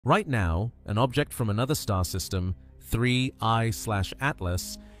Right now, an object from another star system,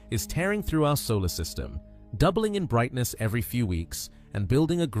 3I/Atlas, is tearing through our solar system, doubling in brightness every few weeks and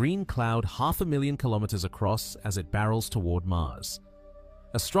building a green cloud 500,000 kilometers across as it barrels toward Mars.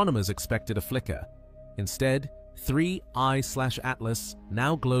 Astronomers expected a flicker. Instead, 3I/Atlas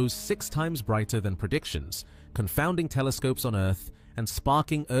now glows 6 times brighter than predictions, confounding telescopes on Earth and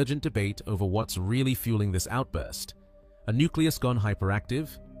sparking urgent debate over what's really fueling this outburst. A nucleus gone hyperactive,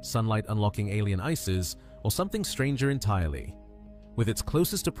 sunlight unlocking alien ices, or something stranger entirely. With its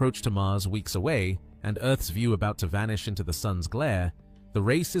closest approach to Mars weeks away, and Earth's view about to vanish into the sun's glare, the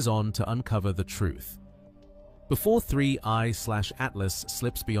race is on to uncover the truth. Before 3I/Atlas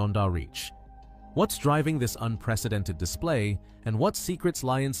slips beyond our reach, what's driving this unprecedented display, and what secrets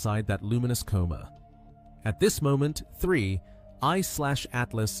lie inside that luminous coma? At this moment,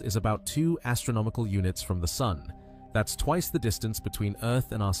 3I/Atlas is about 2 astronomical units from the Sun. That's twice the distance between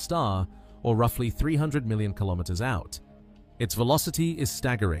Earth and our star, or roughly 300 million kilometers out. Its velocity is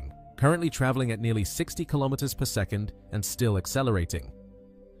staggering, currently traveling at nearly 60 kilometers per second and still accelerating.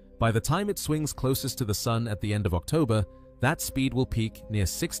 By the time it swings closest to the Sun at the end of October, that speed will peak near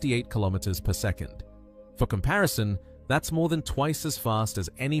 68 kilometers per second. For comparison, that's more than twice as fast as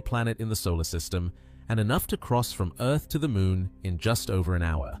any planet in the solar system, and enough to cross from Earth to the Moon in just over an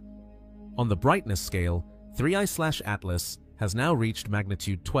hour. On the brightness scale, 3I/Atlas has now reached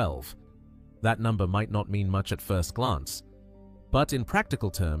magnitude 12. That number might not mean much at first glance, but in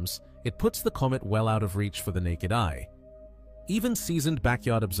practical terms, it puts the comet well out of reach for the naked eye. Even seasoned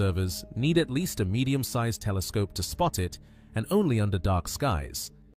backyard observers need at least a medium-sized telescope to spot it, and only under dark skies.